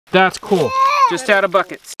That's cool. Just out of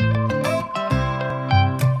buckets.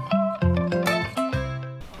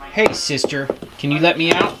 Hey, sister, can you let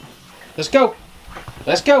me out? Let's go.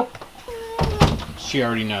 Let's go. She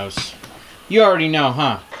already knows. You already know,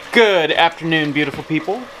 huh? Good afternoon, beautiful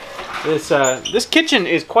people. This kitchen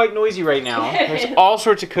is quite noisy right now. There's all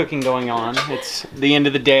sorts of cooking going on. It's the end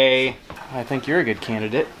of the day. I think you're a good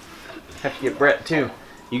candidate. Have to get Brett too.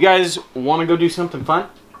 You guys want to go do something fun?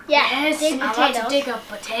 Yes, I want to dig up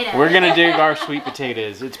potatoes. We're gonna dig our sweet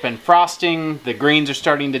potatoes. It's been frosting. The greens are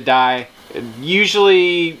starting to die.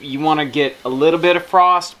 Usually you want to get a little bit of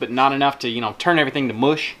frost, but not enough to, you know, turn everything to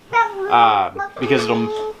mush, because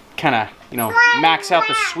it'll kind of, you know, max out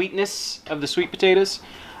the sweetness of the sweet potatoes.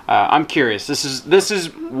 I'm curious. This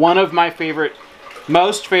is one of my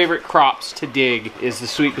most favorite crops to dig is the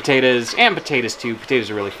sweet potatoes, and potatoes too. Potatoes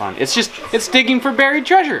are really fun. It's digging for buried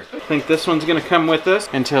treasure. I think this one's gonna come with us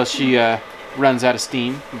until she runs out of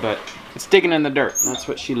steam, but it's digging in the dirt. That's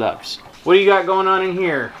what she loves. What do you got going on in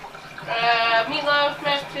here? Meatloaf,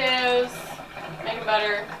 mashed potatoes, making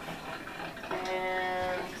butter,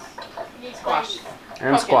 and squash.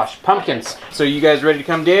 And squash. Pumpkins. So you guys ready to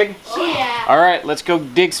come dig? Yeah. All right, let's go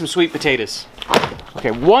dig some sweet potatoes. Okay,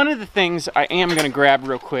 one of the things I am gonna grab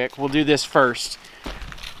real quick, we'll do this first,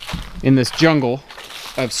 in this jungle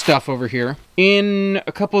of stuff over here. In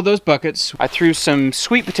a couple of those buckets, I threw some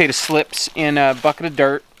sweet potato slips in a bucket of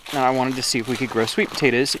dirt, and I wanted to see if we could grow sweet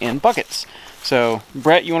potatoes in buckets. So,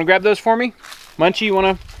 Brett, you wanna grab those for me? Munchie, you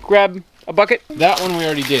wanna grab a bucket? That one we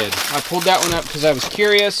already did. I pulled that one up because I was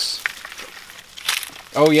curious.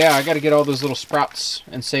 Oh yeah, I gotta get all those little sprouts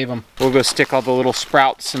and save them. We'll go stick all the little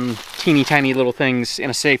sprouts and teeny tiny little things in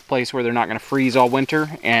a safe place where they're not gonna freeze all winter,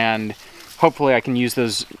 and hopefully I can use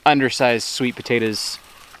those undersized sweet potatoes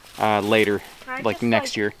later, like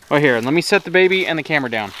next year. Oh, here, let me set the baby and the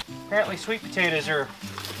camera down. Apparently sweet potatoes are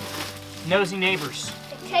nosy neighbors.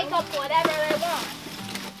 They take up whatever they want.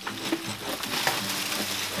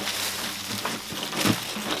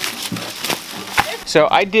 So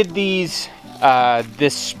I did these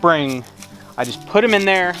this spring. I just put them in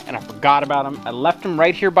there and I forgot about them. I left them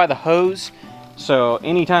right here by the hose, so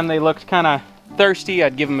anytime they looked kind of thirsty,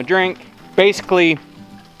 I'd give them a drink. Basically,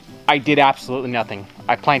 I did absolutely nothing.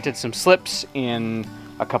 I planted some slips in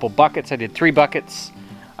a couple buckets. I did 3 buckets.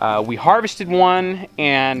 We harvested one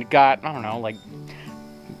and got, I don't know, like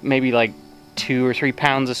maybe like 2 or 3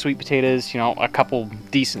 pounds of sweet potatoes, you know, a couple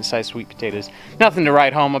decent sized sweet potatoes. Nothing to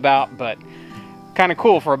write home about, but kind of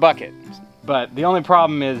cool for a bucket. But the only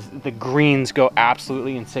problem is the greens go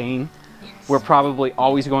absolutely insane. We're probably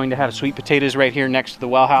always going to have sweet potatoes right here next to the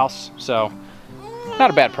well house, so not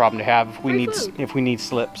a bad problem to have if we need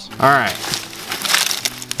slips. All right.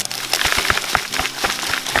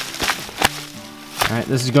 All right,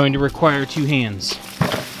 this is going to require 2 hands.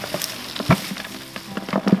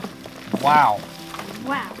 Wow.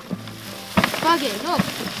 Wow. Bucket, look,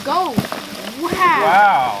 go. Wow.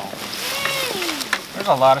 Wow. There's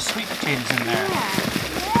a lot of sweet potatoes in there.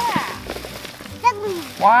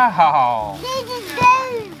 Wow.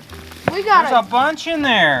 We got There's a bunch in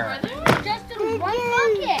there. just in one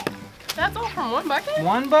bucket. That's all from one bucket?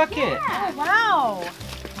 One bucket. Oh, wow.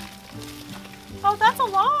 Oh, that's a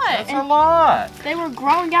lot. That's a lot. They were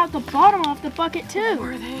growing out the bottom of the bucket too.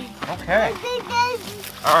 Were they? Okay.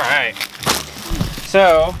 All right.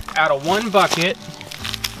 So, out of one bucket,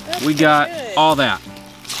 we got all that.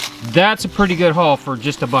 That's a pretty good haul for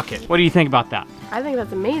just a bucket. What do you think about that? I think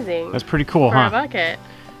that's amazing. That's pretty cool, for huh? a bucket.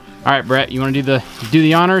 All right, Brett, you want to do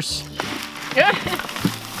the honors?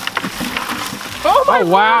 Oh my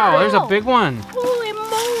wow, God. there's a big one. Holy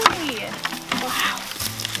moly. Wow.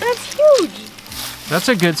 That's huge. That's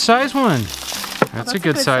a good size one. That's a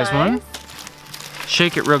good size one.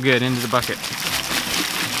 Shake it real good into the bucket.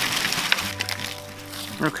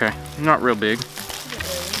 Okay, not real big. 2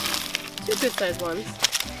 good sized ones.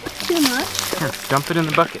 Too much. Here, dump it in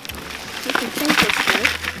the bucket. You can think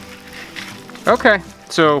it's good. Okay,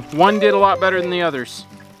 so one did a lot better than the others.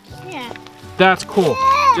 Yeah. That's cool.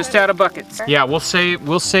 Just out of buckets. Yeah, we'll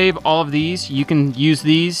save all of these. You can use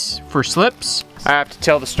these for slips. I have to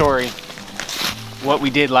tell the story. What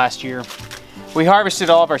we did last year. We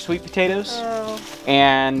harvested all of our sweet potatoes,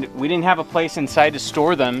 and we didn't have a place inside to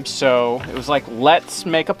store them, so it was like, let's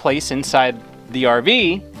make a place inside the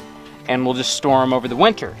RV and we'll just store them over the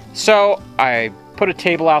winter. So I put a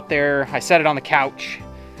table out there, I set it on the couch,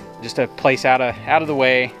 just a place out of the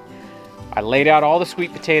way. I laid out all the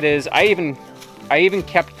sweet potatoes. I even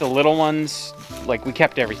kept the little ones, like we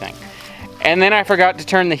kept everything. And then I forgot to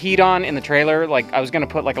turn the heat on in the trailer. Like I was gonna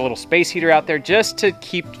put like a little space heater out there just to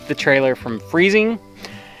keep the trailer from freezing.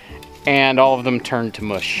 and all of them turned to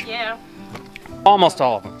mush. Yeah. Almost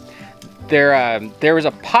all of them. There was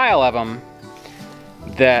a pile of them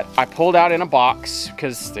that I pulled out in a box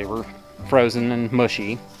because they were frozen and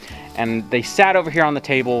mushy, and they sat over here on the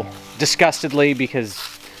table disgustedly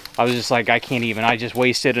because I was just like, I can't even. I just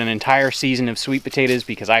wasted an entire season of sweet potatoes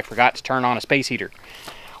because I forgot to turn on a space heater.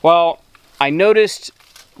 Well, I noticed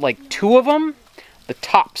like 2 of them, the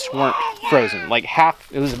tops weren't frozen. Like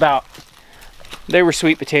half, it was about, they were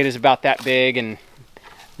sweet potatoes about that big, and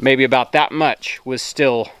maybe about that much was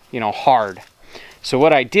still, you know, hard. So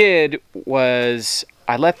what I did was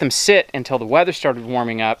I let them sit until the weather started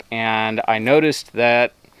warming up, and I noticed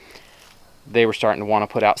that they were starting to want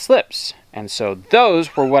to put out slips. And so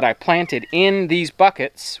those were what I planted in these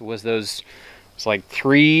buckets, was those, it's like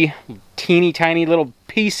 3 teeny tiny little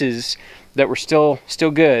pieces that were still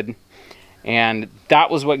good. And that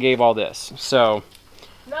was what gave all this. So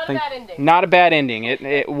Not a bad ending. not a bad ending.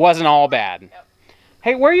 It wasn't all bad. Yep.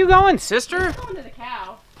 Hey, where are you going, sister? I'm going to the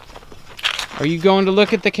cow. Are you going to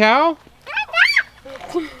look at the cow?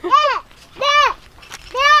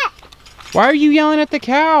 Why are you yelling at the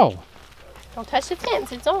cow? Don't touch the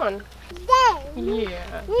fence, it's on.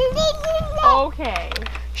 Yeah. Okay.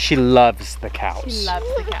 She loves the cows. She loves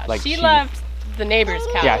the cows. Like she loved the neighbor's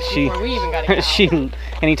cows before we even got a cow.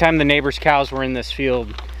 Anytime the neighbor's cows were in this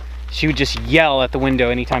field, she would just yell at the window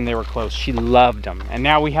anytime they were close. She loved them. And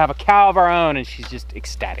now we have a cow of our own, and she's just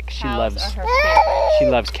ecstatic. She Cows are her favorite. She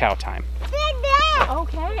loves cow time.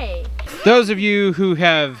 Okay. Those of you who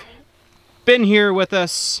have been here with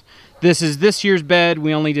us, this is this year's bed.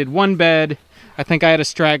 We only did 1 bed. I think I had a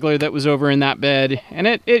straggler that was over in that bed, and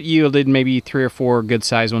it yielded maybe 3 or 4 good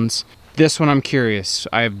sized ones. This one I'm curious.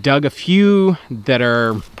 I've dug a few that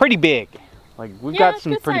are pretty big. Like we've got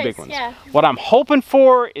some pretty big ones. Yeah. What I'm hoping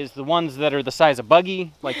for is the ones that are the size of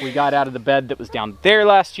Buggy, like we got out of the bed that was down there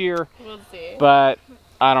last year. We'll see. But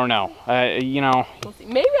I don't know. You know. We'll see.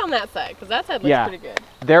 Maybe on that side, because that side looks pretty good.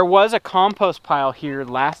 There was a compost pile here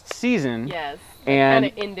last season. Yes. And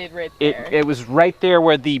kind of ended right there. it was right there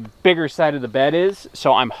where the bigger side of the bed is.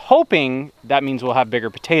 So I'm hoping that means we'll have bigger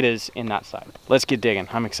potatoes in that side. Let's get digging.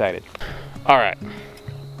 I'm excited. All right.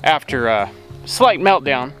 After a slight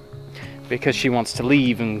meltdown, because she wants to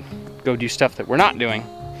leave and go do stuff that we're not doing,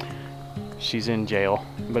 she's in jail.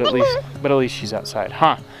 But at least she's outside,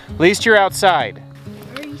 huh? At least you're outside.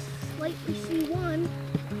 Very slightly see one.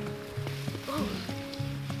 Oh.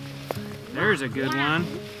 There's a good one.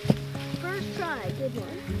 First try, good one.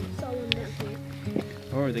 Saw one down here.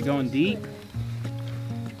 Oh, are they going deep?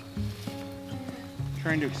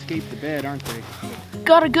 Trying to escape the bed, aren't they?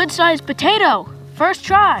 Got a good sized potato. First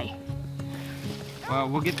try. Well,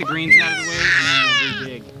 we'll get the greens out of the way and then we'll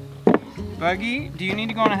re-dig. Buggy, do you need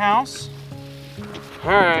to go in the house?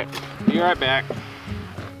 All right, be right back.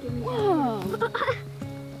 Whoa.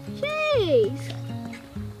 Jeez.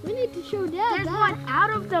 We need to show Dad. There's one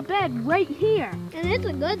out of the bed right here. And it's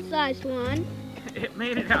a good sized one. It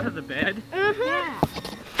made it out of the bed? Yeah.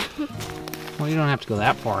 Well, you don't have to go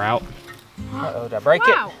that far out. Uh-oh, did I break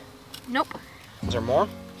it? Nope. Is there more?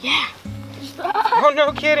 Yeah. Oh,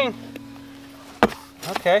 no kidding.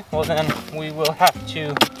 Okay, well then we will have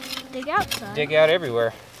to Dig outside. dig out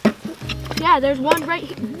everywhere. Yeah, there's one right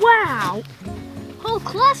here. Wow. Whole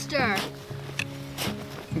cluster.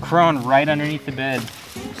 Growing right underneath the bed.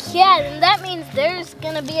 Yeah, and that means there's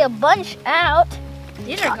gonna be a bunch out.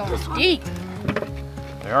 These are going deep.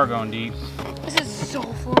 They are going deep. This is so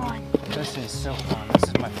fun. This is so fun. This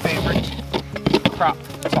is my favorite crop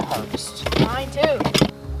to harvest. Mine too.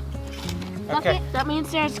 Okay. That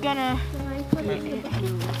means there's gonna.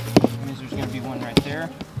 Means there's gonna be one right there.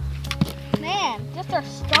 Man, just to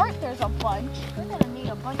start, there's a bunch. We're gonna need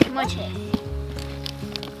a bunch of buckets.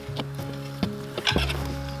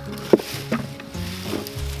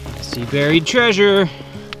 See buried treasure.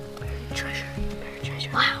 Buried treasure. Buried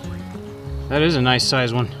treasure. Wow. That is a nice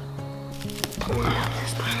size one. Pulling out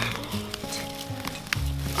this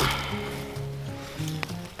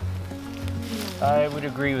one. I would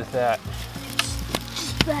agree with that.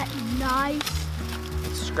 Just that nice.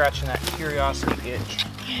 It's scratching that curiosity itch.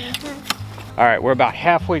 All right, we're about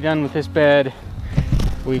halfway done with this bed.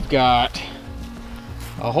 We've got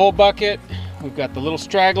a whole bucket. We've got the little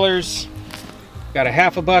stragglers. Got a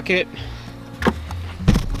half a bucket.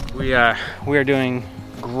 We are doing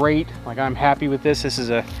great. Like, I'm happy with this. This is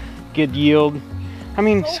a good yield. I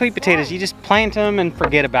mean, sweet potatoes, you just plant them and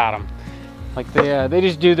forget about them. Like they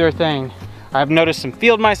just do their thing. I've noticed some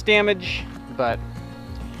field mice damage, but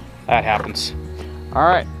that happens. All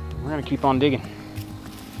right, we're gonna keep on digging.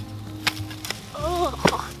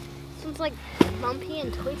 Oh, sounds like bumpy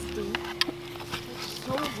and twisty.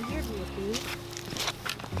 so weird looking.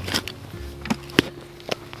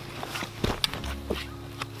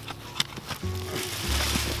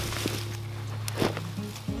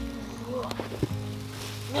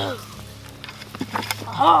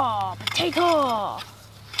 Oh, potato!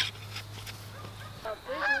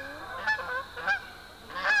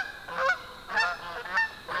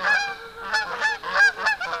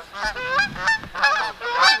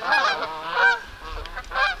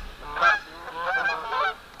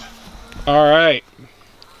 All right,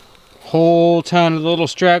 whole ton of little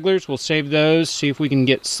stragglers. We'll save those, see if we can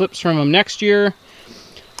get slips from them next year.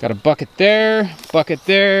 Got a bucket there,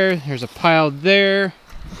 there's a pile there.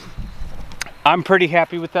 I'm pretty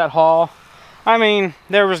happy with that haul. I mean,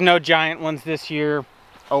 there was no giant ones this year.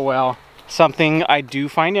 Oh well. Something I do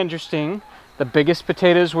find interesting, the biggest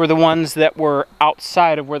potatoes were the ones that were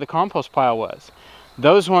outside of where the compost pile was.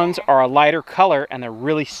 Those ones are a lighter color and they're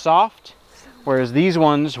really soft, whereas these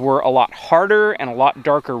ones were a lot harder and a lot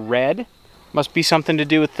darker red. Must be something to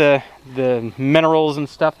do with the minerals and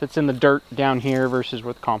stuff that's in the dirt down here versus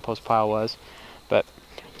where the compost pile was. But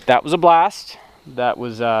that was a blast. That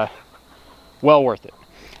was well worth it.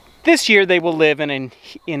 This year they will live in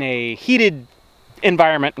a heated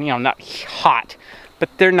environment, you know, not hot, but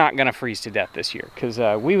they're not gonna freeze to death this year because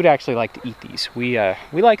we would actually like to eat these. We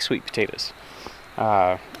like sweet potatoes.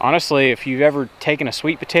 Honestly, if you've ever taken a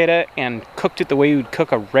sweet potato and cooked it the way you would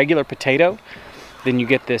cook a regular potato, then you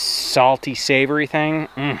get this salty, savory thing.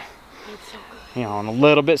 You know, and a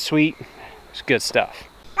little bit sweet. It's good stuff.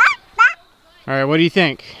 All right, what do you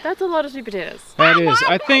think? That's a lot of sweet potatoes. That is.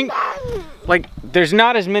 I think, like, there's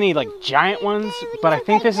not as many, like, giant ones, but I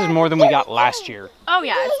think this is more than we got last year. Oh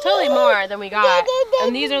yeah, it's totally more than we got.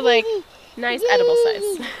 And these are like nice edible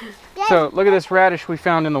size. So, look at this radish we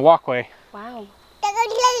found in the walkway. Wow.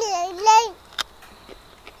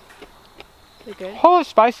 They're good? Oh, it's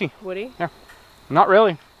spicy. Woody? Yeah. Not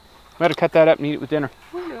really. We had to cut that up and eat it with dinner.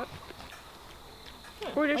 Oh,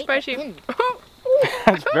 they're spicy.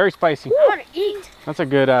 That's very spicy. I want to eat. That's a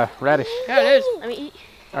good radish. Yeah, it is. Let me eat.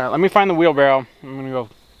 All right, let me find the wheelbarrow. I'm gonna go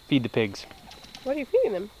feed the pigs. What are you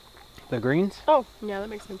feeding them? The greens? Oh, yeah, that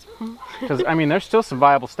makes sense. Because, I mean, there's still some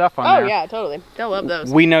viable stuff on there. Oh, yeah, totally. They'll love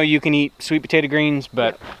those. We know you can eat sweet potato greens,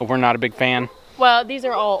 but we're not a big fan. Well, these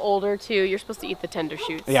are all older, too. You're supposed to eat the tender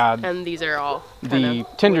shoots. Yeah. And these are all The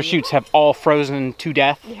tender woody. shoots have all frozen to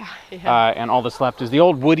death. Yeah, yeah. And all that's left is the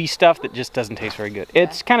old woody stuff that just doesn't taste very good.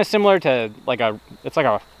 It's kind of similar to it's like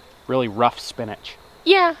a really rough spinach.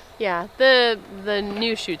 Yeah, yeah. The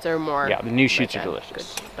new shoots are more. Yeah, the new shoots like are that.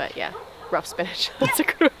 delicious. Good. But yeah, rough spinach. That's a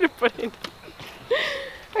good way to put it.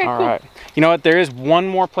 All right. You know what? There is one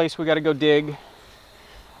more place we got to go dig.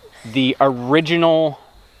 The original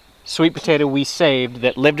sweet potato we saved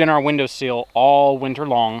that lived in our windowsill all winter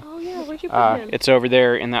long. Oh yeah, where'd you put him? It's over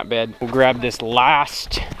there in that bed. We'll grab this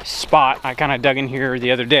last spot. I kind of dug in here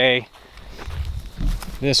the other day.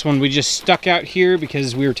 This one we just stuck out here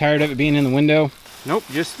because we were tired of it being in the window. Nope,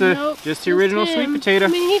 just the original sweet potato. I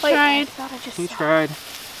mean, he tried. He tried.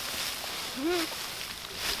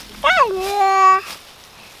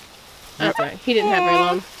 That's right. He didn't have very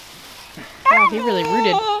long. Wow, he really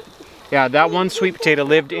rooted. Yeah, that one sweet potato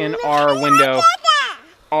lived in our window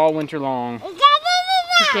all winter long.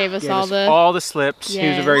 He gave us all the slips. He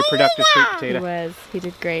was a very productive sweet He potato. was. He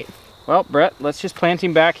did great. Well, Brett, let's just plant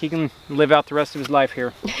him back. He can live out the rest of his life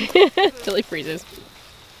here. Till he freezes.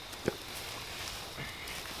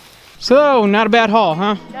 So, not a bad haul,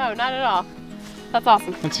 huh? No, not at all. That's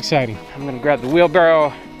awesome. That's exciting. I'm gonna grab the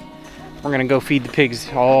wheelbarrow. We're gonna go feed the pigs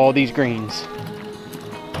all these greens.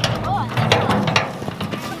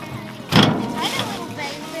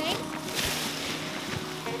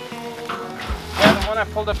 Yeah, the one I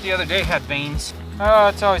pulled up the other day had veins. Oh,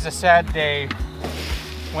 it's always a sad day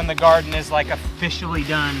when the garden is like officially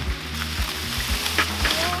done.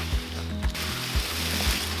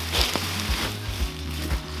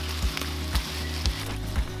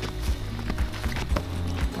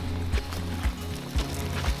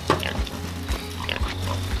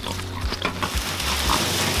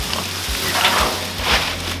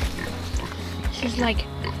 She's like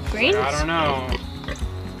greens. I don't know.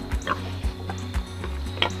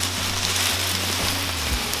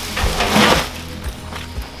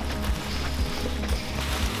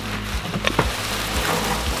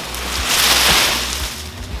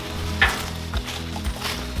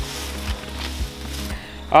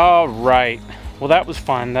 All right. Well, that was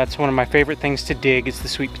fun. That's one of my favorite things to dig is the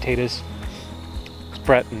sweet potatoes. It's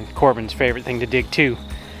Brett and Corbin's favorite thing to dig too.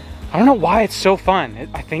 I don't know why it's so fun.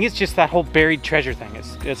 I think it's just that whole buried treasure thing.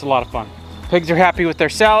 It's a lot of fun. Pigs are happy with their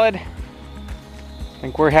salad.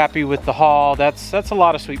 think we're happy with the haul. That's a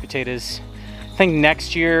lot of sweet potatoes. I think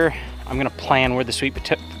next year I'm gonna plan where the sweet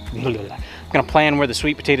potatoes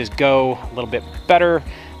go a little bit better.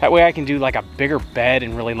 That way I can do like a bigger bed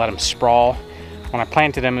and really let them sprawl. When I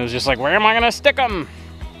planted them, it was just like, where am I gonna stick them?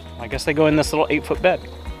 I guess they go in this little 8-foot bed.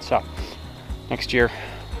 So next year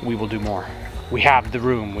we will do more. We have the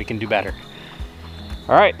room, we can do better.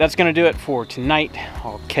 All right, that's gonna do it for tonight.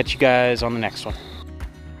 I'll catch you guys on the next one.